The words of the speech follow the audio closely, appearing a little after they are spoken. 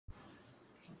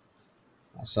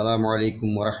আসসালামু আলাইকুম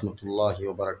ওরহমতুল্লাহি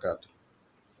ওবরাকাতুহু।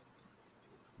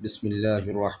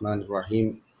 বিসমিল্লাহির রহমানির রহিম।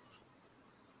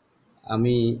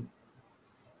 আমি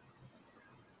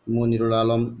মনিরুল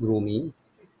আলম রুমি।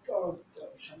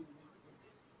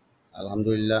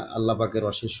 আলহামদুলিল্লাহ, আল্লাহ পাকের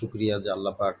অশেষ শুকরিয়া যে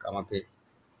আল্লাহ পাক আমাকে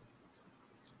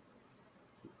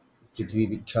পৃথিবী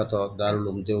বিখ্যাত দারুল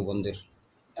উলুম দেওবন্দের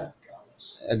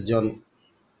একজন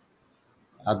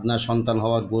আদনা সন্তান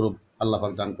হওয়ার গৌরব আল্লাহ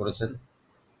পাক দান করেছেন।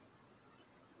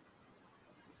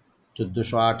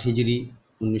 1408 হিজরি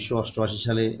 1988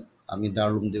 সালে আমি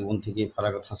দারুল উলুম দেওবন্দ থেকে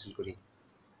ফারাগাত হাসিল করি।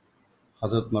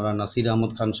 হযরত মাওলানা নাসির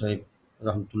আহমদ খান সাহেব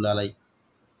রহমতুল্লাহ আলাই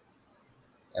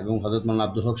এবং হযরত মাওলানা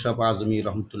আব্দুল হক সাহেব আজমি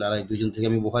রহমতুল্লাহ আলাই দুইজন থেকে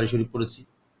আমি বুখারী শরীফ পড়েছি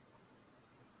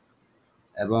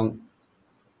এবং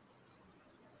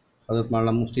হযরত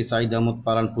মাওলানা মুফতি সাঈদ আহমদ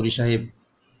পালানপুরি সাহেব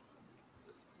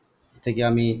থেকে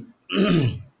আমি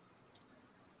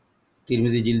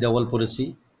তিরমিজি জিলদ আউয়াল পড়েছি।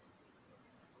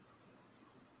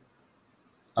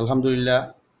 আলহামদুলিল্লাহ,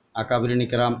 আকাবিরিন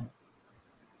ইকরাম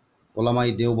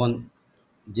ওলামায়ে দেওবন্দ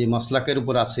যে মাসলাকের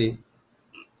উপর আছে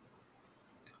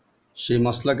সেই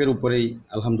মাসলাকের উপরেই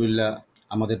আলহামদুলিল্লাহ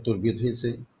আমাদের তরবিয়ত হয়েছে।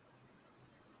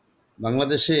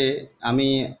 বাংলাদেশে আমি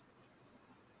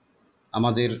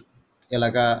আমাদের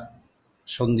এলাকা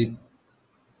সন্দ্বীপ,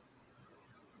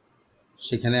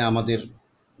 সেখানে আমাদের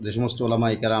যে সমস্ত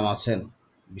ওলামায়ে কেরাম আছেন,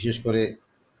 বিশেষ করে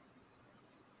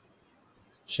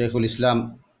শেখুল ইসলাম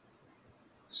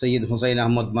সৈয়দ হুসাইন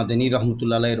আহমদ মাদানী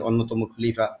রহমতুল্লাহ আলাইয়ের অন্যতম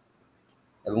খলিফা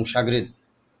এবং শাগরেদ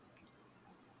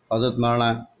হযরত মাওলানা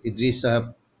ইদ্রিস সাহেব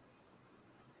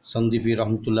সন্দ্বীপী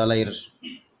রহমতুল্লাহ আলাইয়ের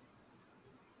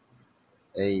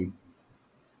এই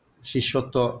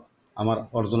শিষ্যত্ব আমার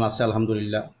অর্জন আছে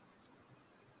আলহামদুলিল্লাহ,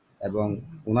 এবং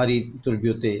ওনারই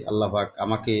তরবিয়তে আল্লাহ পাক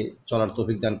আমাকে চলার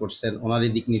তৌফিক দান করছেন। ওনারই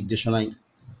দিক নির্দেশনায়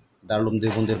দারুল উলুম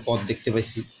দেওবন্দের পথ দেখতে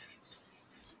পাইছি।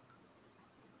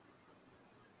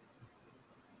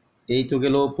 এই তো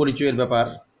গেল পরিচয়ের ব্যাপার।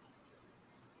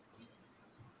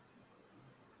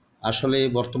 আসলে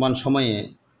বর্তমান সময়ে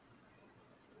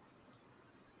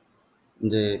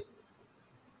যে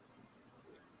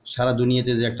সারা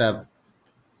দুনিয়াতে যে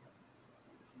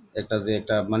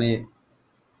একটা মানে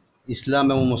ইসলাম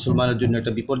এবং মুসলমানের জন্য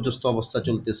একটা বিপর্যস্ত অবস্থা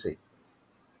চলতেছে,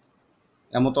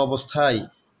 এমতো অবস্থায়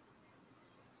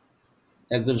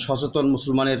একজন সচেতন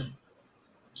মুসলমানের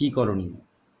কি করণীয়,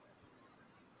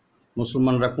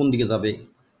 মুসলমানরা কোন দিকে যাবে,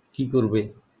 কি করবে?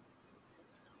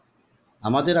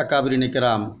 আমাদের আকাবিরিন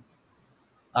কেরাম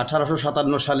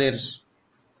 1857 সালের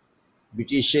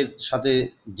ব্রিটিশের সাথে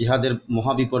জিহাদের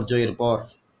মহাবিপর্যয়ের পর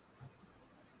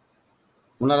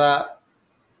ওনারা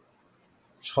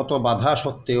শত বাধা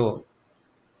সত্ত্বেও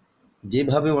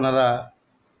যেভাবে ওনারা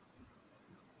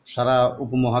সারা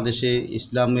উপমহাদেশে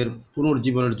ইসলামের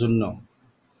পুনর্জীবনের জন্য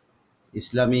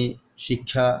ইসলামী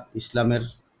শিক্ষা, ইসলামের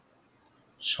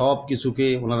সব কিছুকে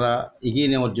ওনারা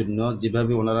এগিয়ে নেওয়ার জন্য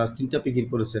যেভাবে ওনারা চিন্তা ফিকির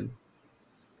করেছেন,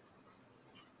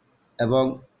 এবং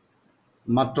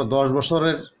মাত্র 10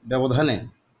 বছরের ব্যবধানে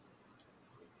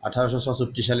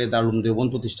 1866 সালে দারুল উলুম দেওবন্দ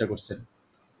প্রতিষ্ঠা করছেন।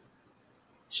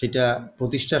 সেটা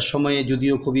প্রতিষ্ঠার সময়ে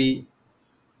যদিও খুবই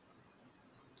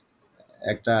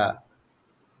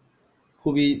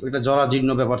একটা জরাজীর্ণ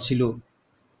ব্যাপার ছিল,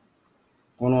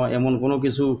 এমন কোনো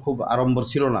কিছু খুব আড়ম্বর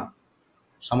ছিল না।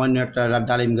 সামান্য একটা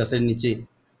ডালিম গাছের নিচে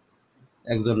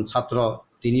একজন ছাত্র,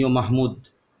 তিনিও মাহমুদ,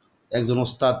 একজন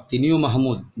ওস্তাদ, তিনিও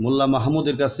মাহমুদ, মোল্লা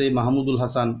মাহমুদের কাছে মাহমুদুল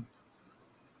হাসান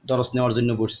দরস নেওয়ার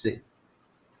জন্য বসছে,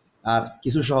 আর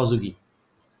কিছু সহযোগী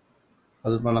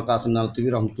হযরত মাওলানা কাসিম নানুতুবি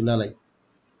রহমতুল্লাহ আলাই,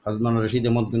 হযরত মাওলানা রশিদ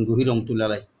আহমদ গঙ্গুহি রহমতুল্লাহ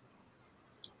আলাই,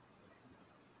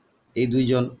 এই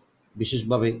দুইজন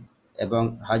বিশেষভাবে, এবং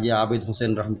হাজি আবেদ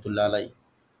হোসেন রহমতুল্লাহ আলাই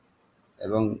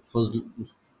এবং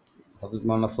হযরত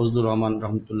মাওলানা ফজলুর রহমান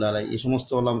রহমতুল্লাহ আলাই, এই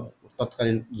সমস্ত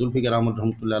তৎকালীন জুলফিকার আহমদ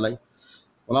রহমতুল্লাহ আলাই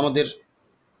ওলামাদের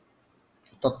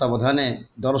তত্ত্বাবধানে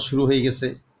দরস শুরু হয়ে গেছে।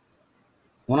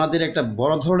 ওনাদের একটা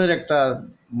বড় ধরনের একটা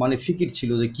ফিকির ছিল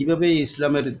যে কীভাবে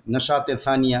ইসলামের নাশাতে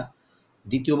সানিয়া,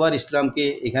 দ্বিতীয়বার ইসলামকে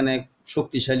এখানে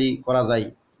শক্তিশালী করা যায়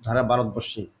ধারা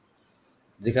ভারতবর্ষে,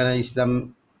 যেখানে ইসলাম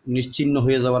নিশ্চিহ্ন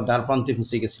হয়ে যাওয়ার দ্বারপ্রান্তে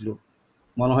পৌঁছে গেছিল।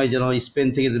 মনে হয় যেন স্পেন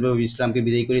থেকে যেভাবে ইসলামকে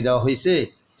বিদায় করে দেওয়া হয়েছে,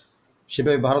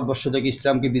 সেভাবে ভারতবর্ষ থেকে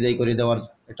ইসলামকে বিদায় করে দেওয়ার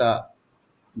একটা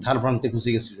ধারপ্রান্তে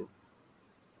পৌঁছে গেছিল।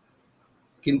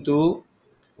 কিন্তু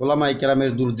ওলামায়ে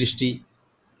কেরামের দূরদৃষ্টি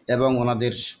এবং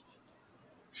ওনাদের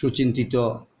সুচিন্তিত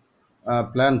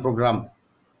প্ল্যান প্রোগ্রাম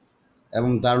এবং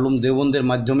দারুল উলুম দেওবন্দের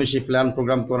মাধ্যমে সেই প্ল্যান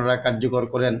প্রোগ্রামকে ওনারা কার্যকর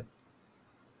করেন,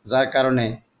 যার কারণে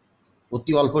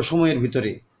অতি অল্প সময়ের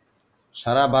ভিতরে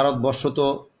সারা ভারতবর্ষ তো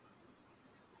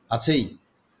আছেই,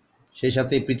 সেই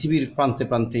সাথে পৃথিবীর প্রান্তে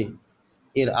প্রান্তে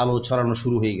এর আলো ছড়ানো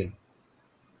শুরু হয়ে গেল।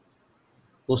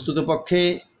 বস্তুতপক্ষে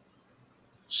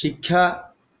শিক্ষা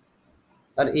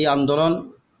আর এই আন্দোলন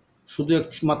শুধু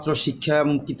একমাত্র শিক্ষা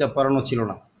এবং কিতাব পড়ানো ছিল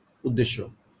না উদ্দেশ্য।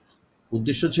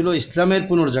 উদ্দেশ্য ছিল ইসলামের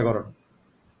পুনর্জাগরণ।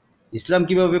 ইসলাম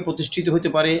কিভাবে প্রতিষ্ঠিত হতে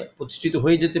পারে, প্রতিষ্ঠিত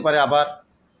হয়ে যেতে পারে, আবার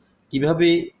কিভাবে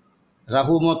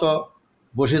রাহু মতো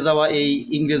বসে যাওয়া এই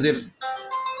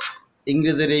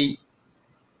ইংরেজের এই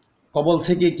কবল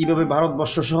থেকে কিভাবে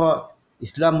ভারতবর্ষ সহ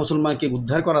ইসলাম মুসলমানকে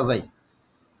উদ্ধার করা যায়,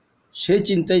 সেই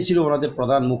চিন্তাই ছিল ওনাদের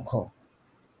প্রধান মুখ্য।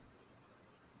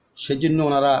 সেজন্য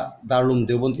ওনারা দারুল উলুম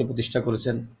দেওবন্দকে প্রতিষ্ঠা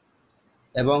করেছেন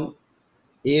এবং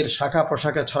এর শাখা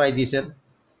প্রশাখা ছড়াই দিয়েছেন।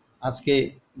 আজকে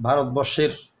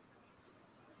ভারতবর্ষের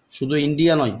শুধু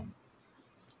ইন্ডিয়া নয়,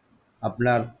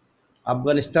 আপনার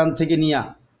আফগানিস্তান থেকে নিয়ে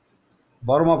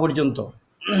বর্মা পর্যন্ত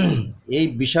এই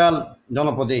বিশাল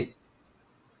জনপদে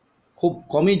খুব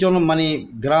কমই মানে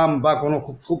গ্রাম বা কোনো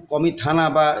খুব কমই থানা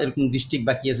বা এরকম ডিস্ট্রিক্ট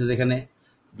বাকি আছে যেখানে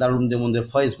দারুল উলুম দেওবন্দের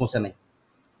ফয়েজ পৌঁছে নেই।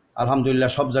 আলহামদুলিল্লাহ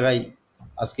সব জায়গায়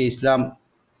আজকে ইসলাম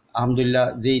আলহামদুলিল্লাহ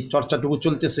যেই চর্চাটুকু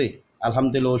চলতেছে,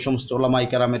 আলহামদুলিল্লাহ ওই সমস্ত ওলামায়ে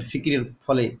কেরামের ফিকিরের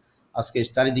ফলে আজকে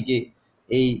চারিদিকে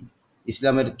এই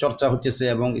ইসলামের চর্চা হচ্ছে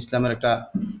এবং ইসলামের একটা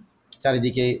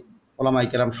চারিদিকে ওলামায়ে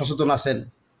কেরাম সচেতন আছেন।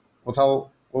 কোথাও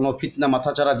কোনো ফিতনা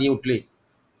মাথাচাড়া দিয়ে উঠলে,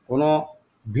 কোনো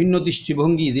ভিন্ন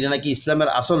দৃষ্টিভঙ্গি যেটা নাকি ইসলামের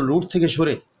আসল রুট থেকে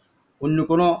সরে অন্য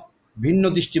কোনো ভিন্ন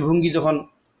দৃষ্টিভঙ্গি যখন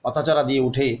মাথাচাড়া দিয়ে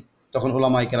উঠে, তখন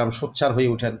ওলামায়ে কেরাম সোচ্চার হয়ে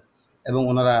ওঠেন এবং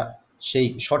ওনারা সেই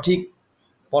সঠিক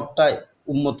পথটায়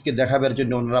উম্মতকে দেখাবার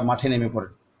জন্য ওনারা মাঠে নেমে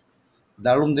পড়েন।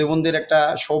 দারুল উলুম দেওবন্দের একটা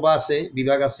শোভা আছে,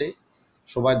 বিভাগ আছে,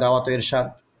 শোভায় দাওয়াত ও ইরশাদ।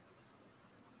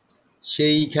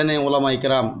 সেইখানে ওলামায়ে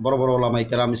কেরাম, বড় বড় ওলামায়ে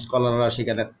কেরাম, স্কলাররা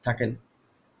সেখানে থাকেন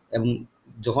এবং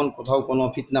যখন কোথাও কোনো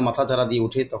ফিতনা মাথাচাড়া দিয়ে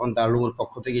ওঠে তখন দারুল উলুমের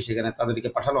পক্ষ থেকে সেখানে তাদেরকে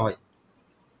পাঠানো হয়।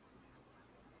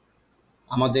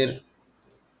 আমাদের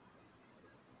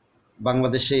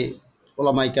বাংলাদেশে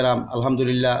ওলামায়ে কেরাম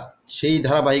আলহামদুলিল্লাহ সেই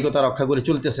ধারাবাহিকতা রক্ষা করে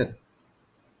চলতেছেন।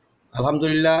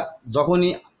 আলহামদুলিল্লাহ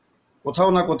যখনই কোথাও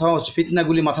না কোথাও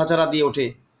ফিতনাগুলি মাথাচাড়া দিয়ে ওঠে,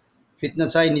 ফিতনা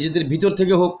চাই নিজেদের ভিতর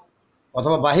থেকে হোক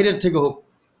অথবা বাহিরের থেকে হোক,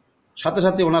 সাথে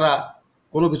সাথে ওনারা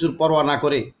কোনো কিছুর পরোয়া না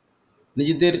করে,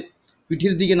 নিজেদের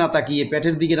পিঠের দিকে না তাকিয়ে,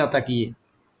 পেটের দিকে না তাকিয়ে,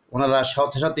 ওনারা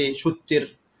সাথে সাথে সত্যের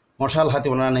মশাল হাতে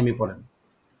ওনারা নেমে পড়েন।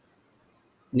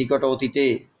 নিকট অতীতে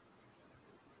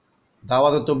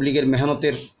দাওয়াত ও তবলিগের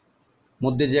মেহনতের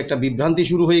মধ্যে যে একটা বিভ্রান্তি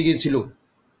শুরু হয়ে গিয়েছিল,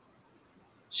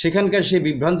 সেখানকার সেই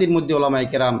বিভ্রান্তির মধ্যে ওলামায়ে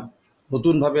কেরাম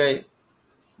নতুনভাবে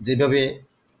যেভাবে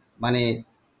মানে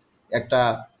একটা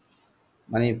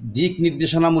দিক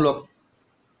নির্দেশনামূলক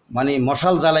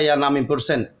মশাল জ্বালাইয়া নামে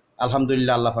পড়ছেন,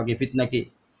 আলহামদুলিল্লাহ আল্লাহ পাকে ফিতনাকে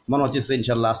মনে হচ্ছে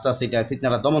ইনশাল্লাহ আস্তে আস্তে এটা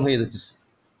ফিতনাটা দমন হয়ে যেতেছে।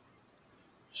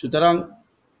 সুতরাং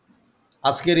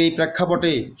আজকের এই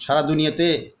প্রেক্ষাপটে সারা দুনিয়াতে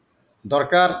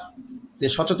দরকার যে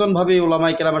সচেতনভাবে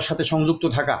ওলামায়ে কেরামের সাথে সংযুক্ত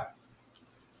থাকা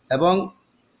এবং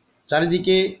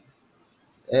চারিদিকে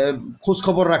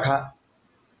খোঁজখবর রাখা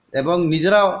এবং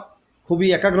নিজেরাও খুবই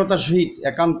একাগ্রতার সহিত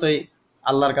একান্তে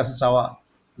আল্লাহর কাছে চাওয়া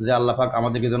যে আল্লাহ পাক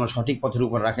আমাদেরকে যেন সঠিক পথের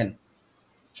উপর রাখেন,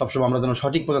 সবসময় আমরা যেন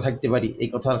সঠিক পথে থাকতে পারি, এই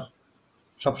কথার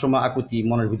সবসময় আকুতি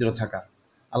মনের ভিতরে থাকা।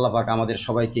 আল্লাহ পাক আমাদের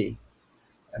সবাইকে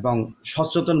এবং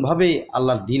সচেতনভাবে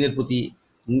আল্লাহর দ্বীনের প্রতি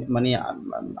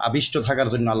আবিষ্ট থাকার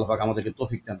জন্য আল্লাহ পাক আমাদেরকে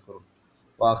তৌফিক দান করুন।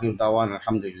 ওয়া আখিরু দাওয়ানা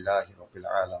আলহামদুলিল্লাহি রাব্বিল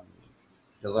আলামিন।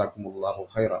 জাযাকুমুল্লাহু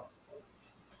খায়রা।